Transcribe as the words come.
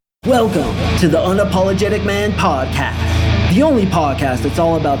Welcome to the Unapologetic Man Podcast, the only podcast that's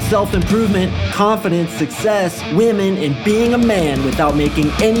all about self-improvement, confidence, success, women, and being a man without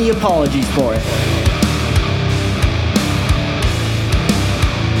making any apologies for it.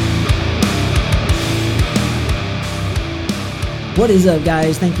 What is up,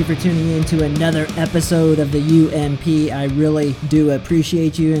 guys? Thank you for tuning in to another episode of the UMP. I really do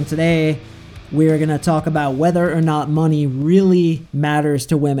appreciate you, and today we're going to talk about whether or not money really matters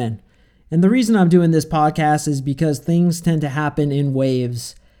to women. And the reason I'm doing this podcast is because things tend to happen in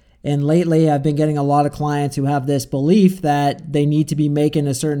waves. And lately, I've been getting a lot of clients who have this belief that they need to be making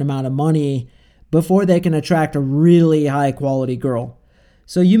a certain amount of money before they can attract a really high quality girl.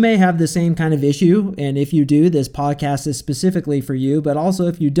 So you may have the same kind of issue. And if you do, this podcast is specifically for you. But also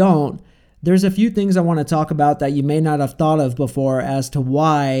if you don't, there's a few things I want to talk about that you may not have thought of before as to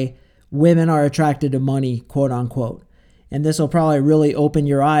why women are attracted to money, quote unquote. And this will probably really open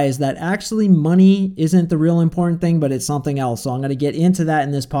your eyes that actually money isn't the real important thing, but it's something else. So I'm going to get into that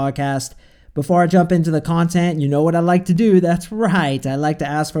in this podcast. Before I jump into the content, you know what I like to do. That's right. I like to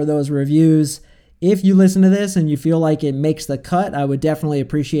ask for those reviews. If you listen to this and you feel like it makes the cut, I would definitely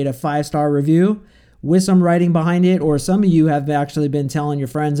appreciate a 5-star review with some writing behind it. Or some of you have actually been telling your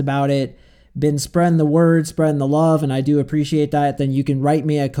friends about it, been spreading the word, spreading the love, and I do appreciate that. Then you can write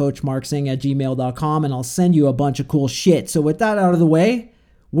me at coachmarksing@gmail.com and I'll send you a bunch of cool shit. So with that out of the way,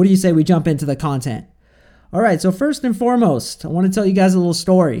 what do you say we jump into the content? All right, so first and foremost, I want to tell you guys a little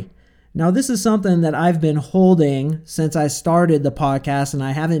story. Now, this is something that I've been holding since I started the podcast, and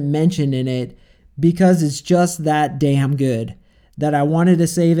I haven't mentioned in it because it's just that damn good that I wanted to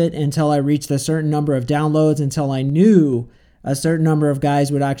save it until I reached a certain number of downloads, until I knew a certain number of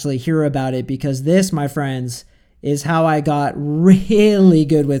guys would actually hear about it, because this, my friends, is how I got really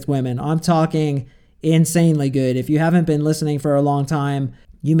good with women. I'm talking insanely good. If you haven't been listening for a long time,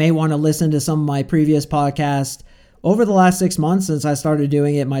 you may want to listen to some of my previous podcasts. Over the last 6 months since I started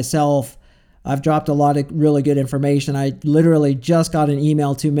doing it myself, I've dropped a lot of really good information. I literally just got an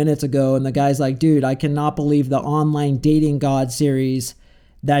email 2 minutes ago, and the guy's like, dude, I cannot believe the Online Dating God series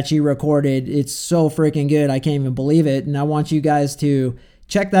that you recorded. It's so freaking good. I can't even believe it. And I want you guys to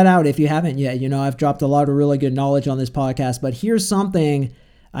check that out if you haven't yet. You know, I've dropped a lot of really good knowledge on this podcast, but here's something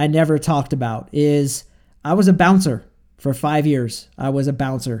I never talked about is I was a bouncer for 5 years. I was a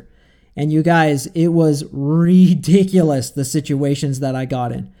bouncer. And you guys, it was ridiculous, the situations that I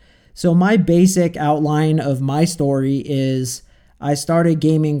got in. So my basic outline of my story is I started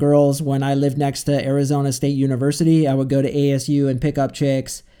gaming girls when I lived next to Arizona State University. I would go to ASU and pick up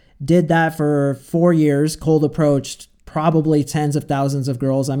chicks. Did that for 4 years. Cold approached probably tens of thousands of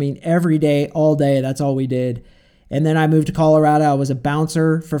girls. I mean, every day, all day, that's all we did. And then I moved to Colorado. I was a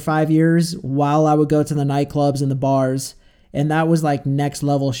bouncer for 5 years while I would go to the nightclubs and the bars. And that was like next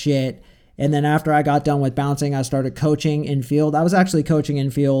level shit. And then after I got done with bouncing, I started coaching in field. I was actually coaching in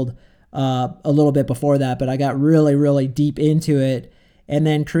field a little bit before that, but I got really, really deep into it and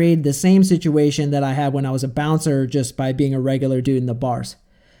then created the same situation that I had when I was a bouncer just by being a regular dude in the bars.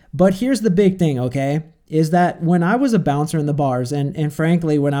 But here's the big thing, okay, is that when I was a bouncer in the bars, and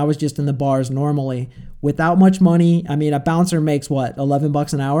frankly, when I was just in the bars normally, without much money, I mean, a bouncer makes what,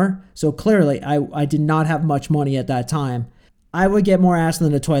 $11 an hour? So clearly, I did not have much money at that time. I would get more ass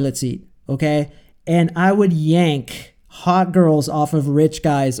than a toilet seat, okay? And I would yank hot girls off of rich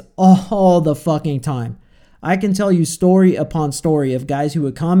guys all the fucking time. I can tell you story upon story of guys who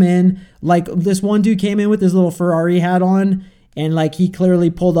would come in, like this one dude came in with his little Ferrari hat on, and like he clearly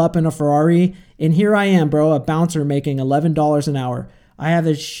pulled up in a Ferrari, and here I am, bro, a bouncer making $11 an hour. I have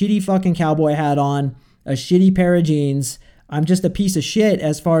a shitty fucking cowboy hat on, a shitty pair of jeans. I'm just a piece of shit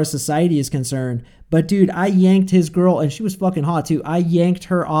as far as society is concerned. But dude, I yanked his girl, and she was fucking hot too. I yanked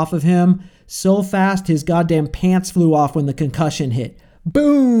her off of him so fast his goddamn pants flew off when the concussion hit.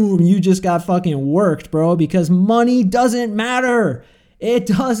 Boom! You just got fucking worked, bro, because money doesn't matter. It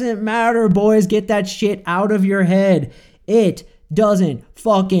doesn't matter, boys. Get that shit out of your head. It doesn't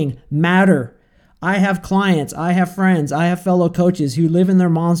fucking matter. I have clients, I have friends, I have fellow coaches who live in their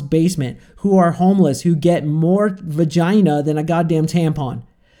mom's basement, who are homeless, who get more vagina than a goddamn tampon.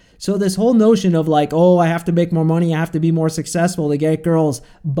 So this whole notion of like, oh, I have to make more money, I have to be more successful to get girls,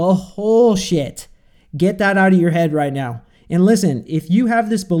 bullshit. Get that out of your head right now. And listen, if you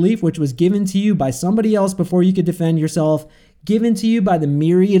have this belief which was given to you by somebody else before you could defend yourself, given to you by the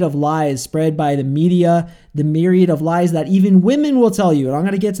myriad of lies spread by the media, the myriad of lies that even women will tell you, and I'm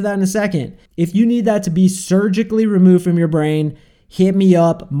going to get to that in a second. If you need that to be surgically removed from your brain, hit me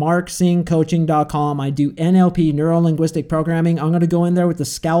up, marksingcoaching.com. I do NLP, neuro-linguistic programming. I'm going to go in there with the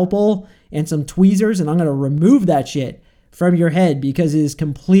scalpel and some tweezers, and I'm going to remove that shit from your head because it is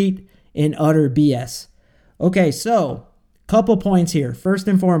complete and utter BS. Okay, so couple points here. First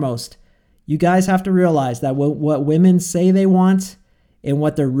and foremost, you guys have to realize that what women say they want and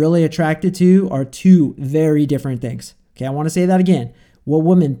what they're really attracted to are two very different things. Okay, I want to say that again. What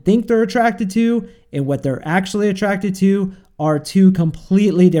women think they're attracted to and what they're actually attracted to are two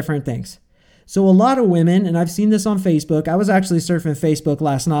completely different things. So a lot of women, and I've seen this on Facebook, I was actually surfing Facebook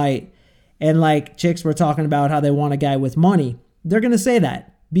last night, and like chicks were talking about how they want a guy with money. They're going to say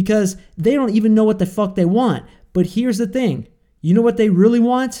that because they don't even know what the fuck they want. But here's the thing. You know what they really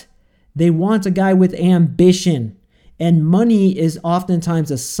want? They want a guy with ambition. And money is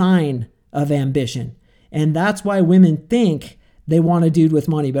oftentimes a sign of ambition. And that's why women think they want a dude with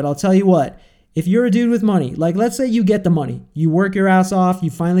money. But I'll tell you what, if you're a dude with money, like let's say you get the money, you work your ass off, you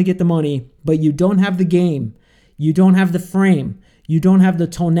finally get the money, but you don't have the game, you don't have the frame, you don't have the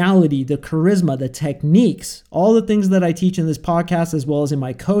tonality, the charisma, the techniques, all the things that I teach in this podcast as well as in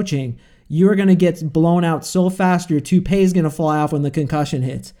my coaching, you're going to get blown out so fast your toupee is going to fly off when the concussion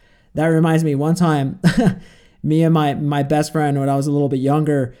hits. That reminds me, one time, me and my best friend, when I was a little bit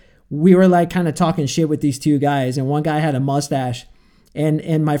younger, we were like kind of talking shit with these two guys, and one guy had a mustache,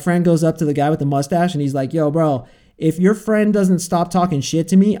 and my friend goes up to the guy with the mustache, and he's like, yo, bro, if your friend doesn't stop talking shit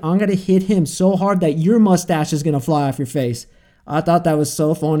to me, I'm going to hit him so hard that your mustache is going to fly off your face. I thought that was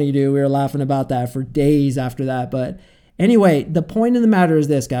so funny, dude. We were laughing about that for days after that. But anyway, the point of the matter is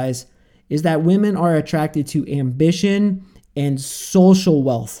this, guys, is that women are attracted to ambition and social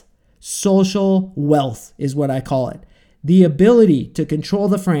wealth. Social wealth is what I call it. The ability to control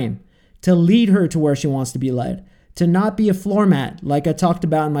the frame, to lead her to where she wants to be led, to not be a floor mat, like I talked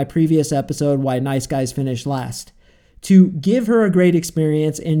about in my previous episode, Why Nice Guys Finish Last, to give her a great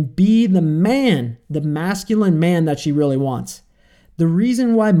experience and be the man, the masculine man that she really wants. The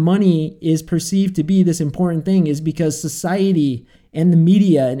reason why money is perceived to be this important thing is because society and the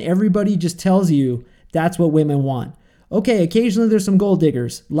media and everybody just tells you that's what women want. Okay, occasionally there's some gold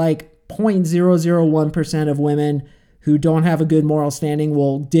diggers, like 0.001% of women who don't have a good moral standing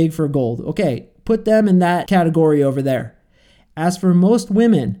will dig for gold. Okay, put them in that category over there. As for most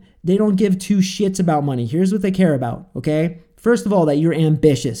women, they don't give two shits about money. Here's what they care about, okay? First of all, that you're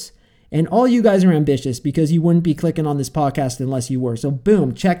ambitious. And all you guys are ambitious because you wouldn't be clicking on this podcast unless you were. So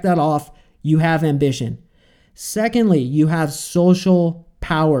boom, check that off. You have ambition. Secondly, you have social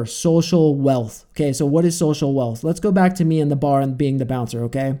power, social wealth. Okay, so what is social wealth? Let's go back to me in the bar and being the bouncer,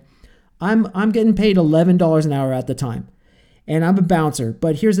 okay? I'm getting paid $11 an hour at the time, and I'm a bouncer.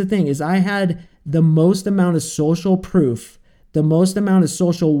 But here's the thing is I had the most amount of social proof, the most amount of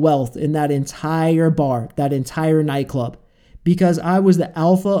social wealth in that entire bar, that entire nightclub, because I was the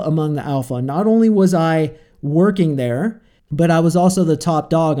alpha among the alpha. Not only was I working there, but I was also the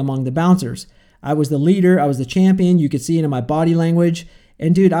top dog among the bouncers. I was the leader. I was the champion. You could see it in my body language.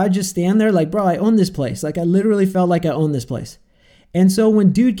 And dude, I'd just stand there like, bro, I own this place. Like I literally felt like I owned this place. And so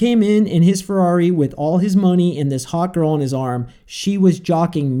when dude came in his Ferrari with all his money and this hot girl on his arm, she was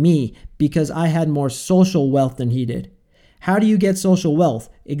jocking me because I had more social wealth than he did. How do you get social wealth?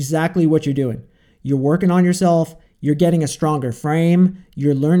 Exactly what you're doing. You're working on yourself. You're getting a stronger frame.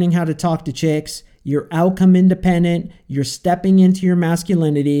 You're learning how to talk to chicks. You're outcome independent. You're stepping into your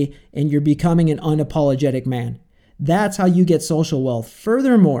masculinity and you're becoming an unapologetic man. That's how you get social wealth.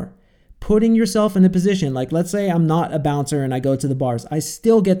 Furthermore, putting yourself in a position, like let's say I'm not a bouncer and I go to the bars, I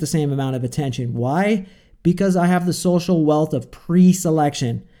still get the same amount of attention. Why? Because I have the social wealth of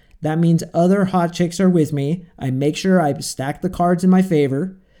pre-selection. That means other hot chicks are with me. I make sure I stack the cards in my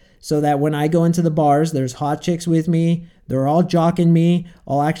favor so that when I go into the bars, there's hot chicks with me. They're all jocking me.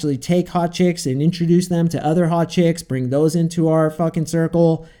 I'll actually take hot chicks and introduce them to other hot chicks, bring those into our fucking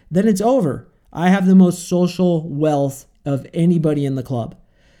circle. Then it's over. I have the most social wealth of anybody in the club.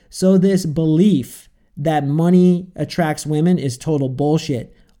 So this belief that money attracts women is total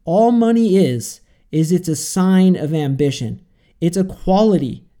bullshit. All money is it's a sign of ambition. It's a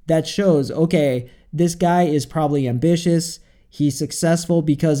quality that shows, okay, this guy is probably ambitious. He's successful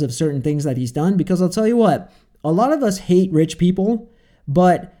because of certain things that he's done. Because I'll tell you what, a lot of us hate rich people,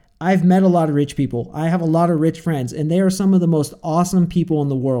 but I've met a lot of rich people. I have a lot of rich friends, and they are some of the most awesome people in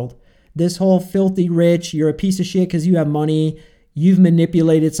the world. This whole filthy rich, you're a piece of shit because you have money, you've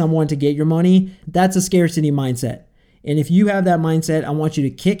manipulated someone to get your money, that's a scarcity mindset. And if you have that mindset, I want you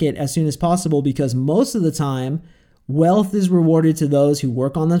to kick it as soon as possible because most of the time, wealth is rewarded to those who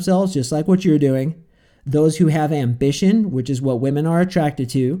work on themselves, just like what you're doing, those who have ambition, which is what women are attracted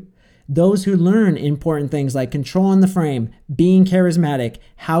to, those who learn important things like controlling the frame, being charismatic,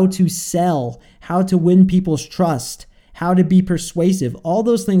 how to sell, how to win people's trust, how to be persuasive. All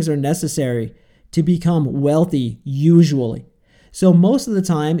those things are necessary to become wealthy, usually. So most of the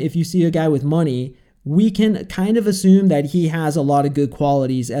time, if you see a guy with money, we can kind of assume that he has a lot of good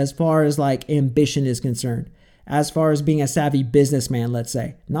qualities as far as like ambition is concerned, as far as being a savvy businessman, let's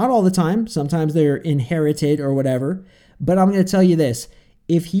say. Not all the time. Sometimes they're inherited or whatever. But I'm going to tell you this.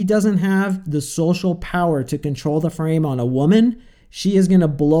 If he doesn't have the social power to control the frame on a woman, she is going to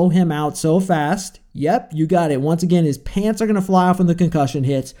blow him out so fast. Yep, you got it. Once again, his pants are going to fly off when the concussion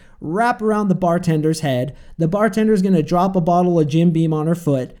hits, wrap around the bartender's head. The bartender is going to drop a bottle of Jim Beam on her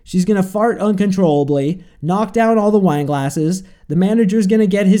foot. She's going to fart uncontrollably, knock down all the wine glasses. The manager's going to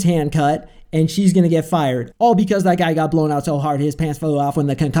get his hand cut, and she's going to get fired. All because that guy got blown out so hard his pants flew off when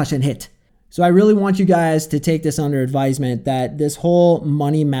the concussion hit. So I really want you guys to take this under advisement that this whole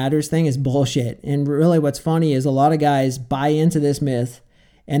money matters thing is bullshit. And really what's funny is a lot of guys buy into this myth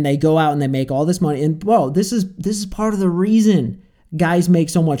and they go out and they make all this money. And bro, this is part of the reason guys make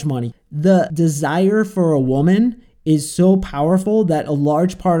so much money. The desire for a woman is so powerful that a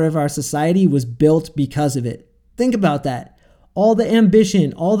large part of our society was built because of it. Think about that. All the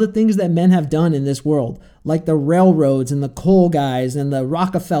ambition, all the things that men have done in this world, like the railroads and the coal guys and the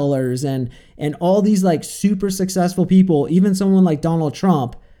Rockefellers and all these like super successful people, even someone like Donald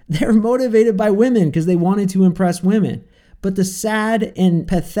Trump, they're motivated by women because they wanted to impress women. But the sad and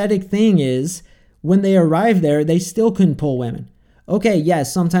pathetic thing is when they arrived there, they still couldn't pull women. Okay,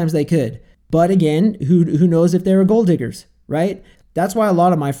 yes, sometimes they could. But again, who knows if they were gold diggers, right? That's why a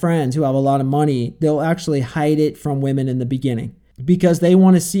lot of my friends who have a lot of money, they'll actually hide it from women in the beginning because they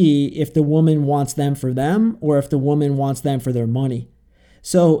want to see if the woman wants them for them or if the woman wants them for their money.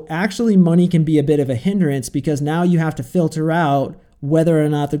 So actually money can be a bit of a hindrance because now you have to filter out whether or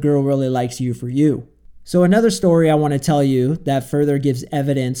not the girl really likes you for you. So another story I want to tell you that further gives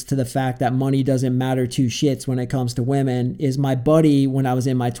evidence to the fact that money doesn't matter two shits when it comes to women is my buddy when I was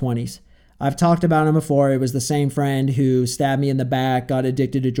in my 20s. I've talked about him before. It was the same friend who stabbed me in the back, got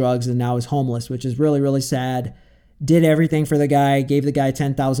addicted to drugs, and now is homeless, which is really, really sad. Did everything for the guy, gave the guy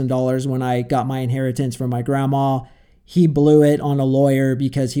 $10,000 when I got my inheritance from my grandma. He blew it on a lawyer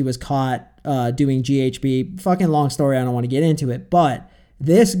because he was caught doing GHB. Fucking long story, I don't want to get into it. But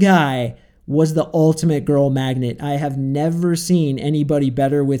this guy was the ultimate girl magnet. I have never seen anybody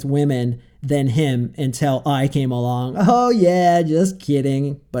better with women than him until I came along. Oh yeah, just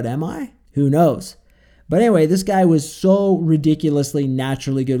kidding. But am I? Who knows? But anyway, this guy was so ridiculously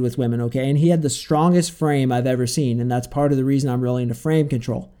naturally good with women, okay? And he had the strongest frame I've ever seen, and that's part of the reason I'm really into frame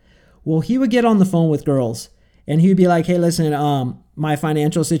control. Well, he would get on the phone with girls, and he would be like, hey, listen, my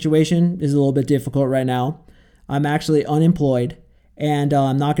financial situation is a little bit difficult right now. I'm actually unemployed, and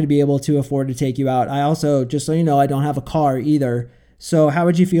I'm not going to be able to afford to take you out. I also, just so you know, I don't have a car either. So how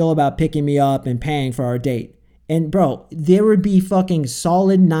would you feel about picking me up and paying for our date? And bro, there would be fucking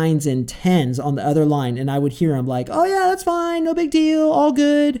solid 9s and 10s on the other line. And I would hear him like, oh yeah, that's fine. No big deal. All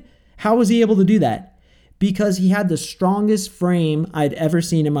good. How was he able to do that? Because he had the strongest frame I'd ever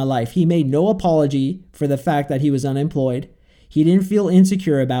seen in my life. He made no apology for the fact that he was unemployed. He didn't feel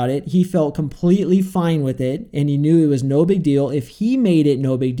insecure about it. He felt completely fine with it. And he knew it was no big deal. If he made it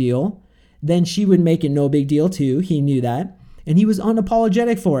no big deal, then she would make it no big deal too. He knew that. And he was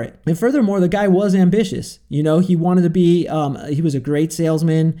unapologetic for it. And furthermore, the guy was ambitious. You know, he wanted to be, he was a great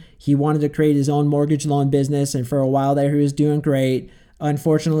salesman. He wanted to create his own mortgage loan business. And for a while there, he was doing great.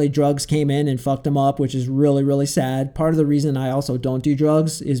 Unfortunately, drugs came in and fucked him up, which is really, really sad. Part of the reason I also don't do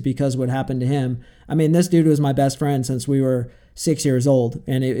drugs is because what happened to him. I mean, this dude was my best friend since we were 6 years old.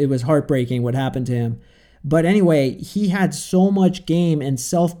 And it was heartbreaking what happened to him. But anyway, he had so much game and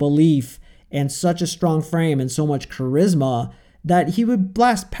self-belief and such a strong frame and so much charisma that he would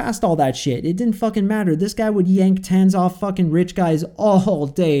blast past all that shit. It didn't fucking matter. This guy would yank 10s off fucking rich guys all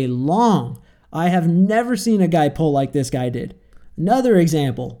day long. I have never seen a guy pull like this guy did. Another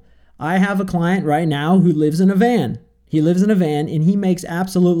example. I have a client right now who lives in a van. He lives in a van and he makes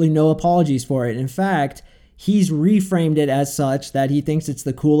absolutely no apologies for it. In fact, he's reframed it as such that he thinks it's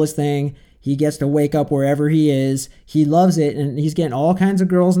the coolest thing. He gets to wake up wherever he is. He loves it, and he's getting all kinds of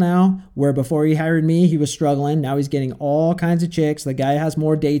girls now, where before he hired me, he was struggling. Now he's getting all kinds of chicks. The guy has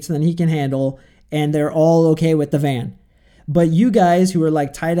more dates than he can handle, and they're all okay with the van. But you guys who are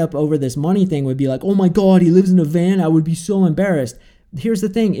like tied up over this money thing would be like, oh my God, he lives in a van. I would be so embarrassed. Here's the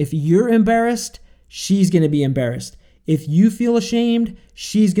thing. If you're embarrassed, she's going to be embarrassed. If you feel ashamed,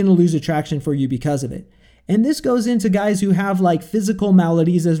 she's going to lose attraction for you because of it. And this goes into guys who have like physical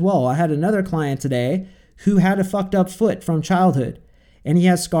maladies as well. I had another client today who had a fucked up foot from childhood and he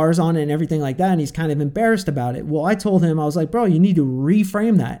has scars on it and everything like that. And he's kind of embarrassed about it. Well, I told him, I was like, bro, you need to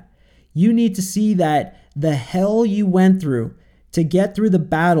reframe that. You need to see that the hell you went through To get through the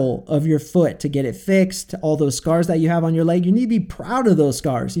battle of your foot, to get it fixed, all those scars that you have on your leg, you need to be proud of those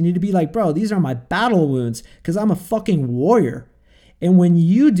scars. You need to be like, bro, these are my battle wounds because I'm a fucking warrior. And when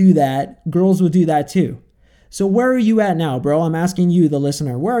you do that, girls will do that too. So where are you at now, bro? I'm asking you, the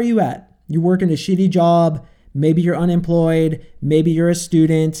listener, where are you at? You're working a shitty job. Maybe you're unemployed. Maybe you're a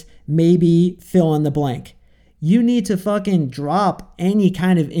student. Maybe fill in the blank. You need to fucking drop any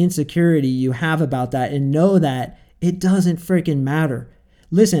kind of insecurity you have about that and know that it doesn't freaking matter.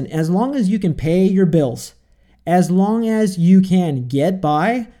 Listen, as long as you can pay your bills, as long as you can get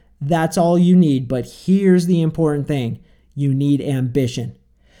by, that's all you need. But here's the important thing. You need ambition.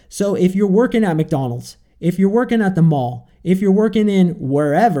 So if you're working at McDonald's, if you're working at the mall, if you're working in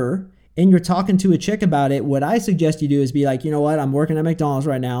wherever, and you're talking to a chick about it, what I suggest you do is be like, you know what, I'm working at McDonald's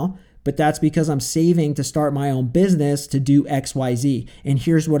right now, but that's because I'm saving to start my own business to do XYZ. And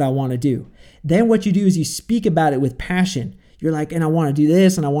here's what I want to do. Then what you do is you speak about it with passion. You're like, and I want to do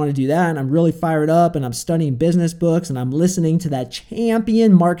this and I want to do that. And I'm really fired up and I'm studying business books and I'm listening to that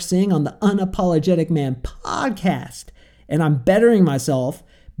champion Mark Sing on the Unapologetic Man podcast. And I'm bettering myself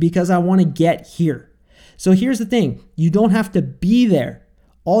because I want to get here. So here's the thing. You don't have to be there.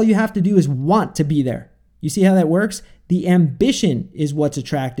 All you have to do is want to be there. You see how that works? The ambition is what's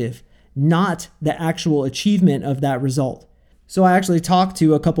attractive, not the actual achievement of that result. So I actually talked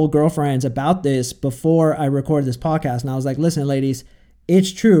to a couple girlfriends about this before I recorded this podcast. And I was like, listen, ladies,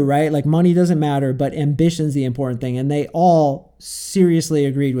 it's true, right? Like money doesn't matter, but ambition's the important thing. And they all seriously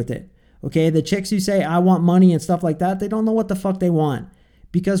agreed with it. Okay. The chicks who say, I want money and stuff like that, they don't know what the fuck they want.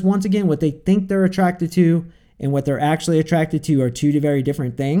 Because once again, what they think they're attracted to and what they're actually attracted to are two very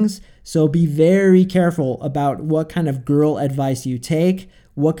different things. So be very careful about what kind of girl advice you take,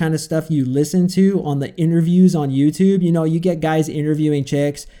 what kind of stuff you listen to on the interviews on YouTube. You know, you get guys interviewing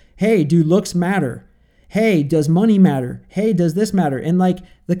chicks. Hey, do looks matter? Hey, does money matter? Hey, does this matter? And like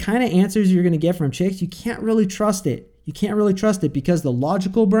the kind of answers you're going to get from chicks, you can't really trust it. You can't really trust it because the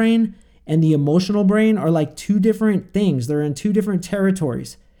logical brain and the emotional brain are like two different things. They're in two different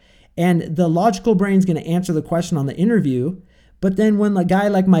territories. And the logical brain's going to answer the question on the interview. But then when a guy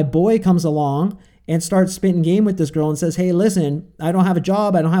like my boy comes along and starts spitting game with this girl and says, hey, listen, I don't have a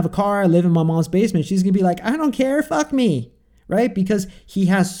job. I don't have a car. I live in my mom's basement. She's going to be like, I don't care. Fuck me. Right? Because he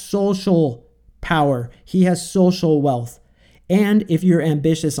has social power. He has social wealth. And if you're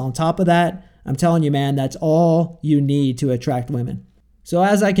ambitious on top of that, I'm telling you, man, that's all you need to attract women. So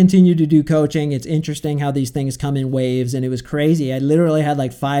as I continue to do coaching, it's interesting how these things come in waves, and it was crazy. I literally had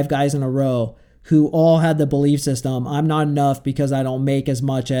like 5 guys in a row who all had the belief system, I'm not enough because I don't make as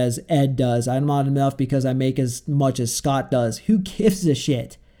much as Ed does. I'm not enough because I make as much as Scott does. Who gives a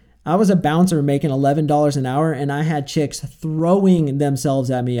shit? I was a bouncer making $11 an hour, and I had chicks throwing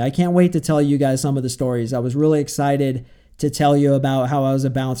themselves at me. I can't wait to tell you guys some of the stories. I was really excited to tell you about how I was a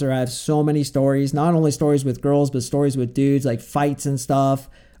bouncer. I have so many stories, not only stories with girls, but stories with dudes, like fights and stuff,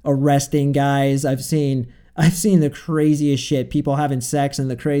 arresting guys. I've seen the craziest shit, people having sex in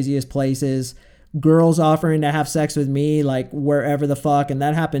the craziest places, girls offering to have sex with me, like wherever the fuck. And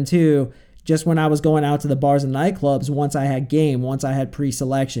that happened too, just when I was going out to the bars and nightclubs, once I had game, once I had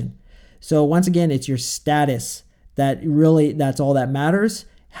pre-selection. So once again, it's your status that's all that matters.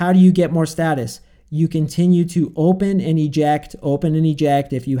 How do you get more status? You continue to open and eject.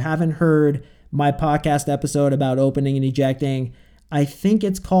 If you haven't heard my podcast episode about opening and ejecting, I think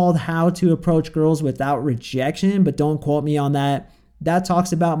it's called How to Approach Girls Without Rejection, but don't quote me on that. That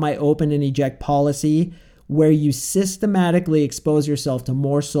talks about my open and eject policy, where you systematically expose yourself to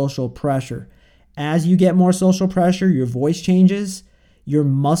more social pressure. As you get more social pressure, your voice changes, your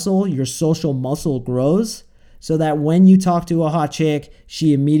social muscle grows, so that when you talk to a hot chick,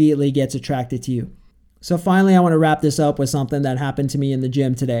 she immediately gets attracted to you. So finally, I want to wrap this up with something that happened to me in the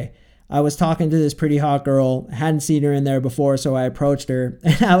gym today. I was talking to this pretty hot girl, hadn't seen her in there before, so I approached her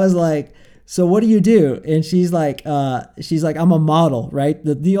and I was like, so what do you do? And she's like, I'm a model, right?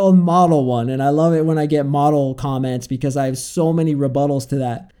 The old model one. And I love it when I get model comments because I have so many rebuttals to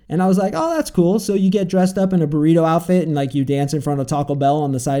that. And I was like, oh, that's cool. So you get dressed up in a burrito outfit and like you dance in front of Taco Bell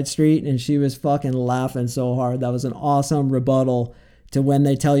on the side street. And she was fucking laughing so hard. That was an awesome rebuttal to when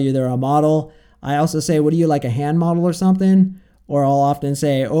they tell you they're a model. I also say, what are you, like a hand model or something? Or I'll often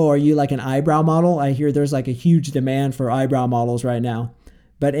say, oh, are you like an eyebrow model? I hear there's like a huge demand for eyebrow models right now.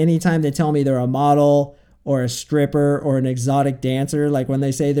 But anytime they tell me they're a model or a stripper or an exotic dancer, like when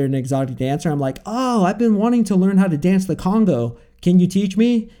they say they're an exotic dancer, I'm like, oh, I've been wanting to learn how to dance the Congo. Can you teach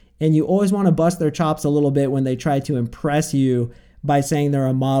me? And you always want to bust their chops a little bit when they try to impress you by saying they're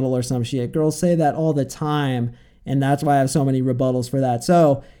a model or some shit. Girls say that all the time. And that's why I have so many rebuttals for that.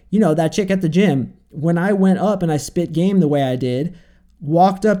 So that chick at the gym, when I went up and I spit game the way I did,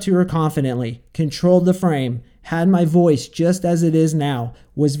 walked up to her confidently, controlled the frame, had my voice just as it is now,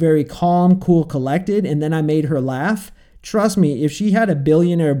 was very calm, cool, collected, and then I made her laugh. Trust me, if she had a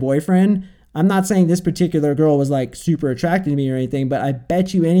billionaire boyfriend, I'm not saying this particular girl was like super attracted to me or anything, but I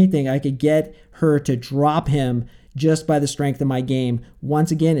bet you anything I could get her to drop him just by the strength of my game.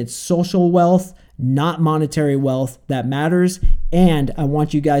 Once again, it's social wealth, not monetary wealth that matters. And I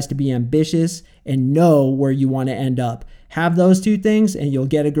want you guys to be ambitious and know where you want to end up. Have those two things and you'll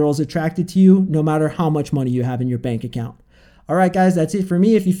get a girl's attracted to you no matter how much money you have in your bank account. All right, guys, that's it for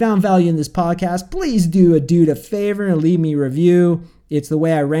me. If you found value in this podcast, please do a dude a favor and leave me a review. It's the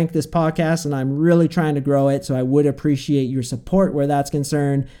way I rank this podcast, and I'm really trying to grow it, so I would appreciate your support where that's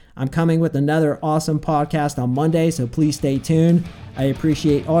concerned. I'm coming with another awesome podcast on Monday, so please stay tuned. I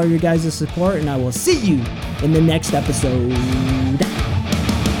appreciate all your guys' support, and I will see you in the next episode.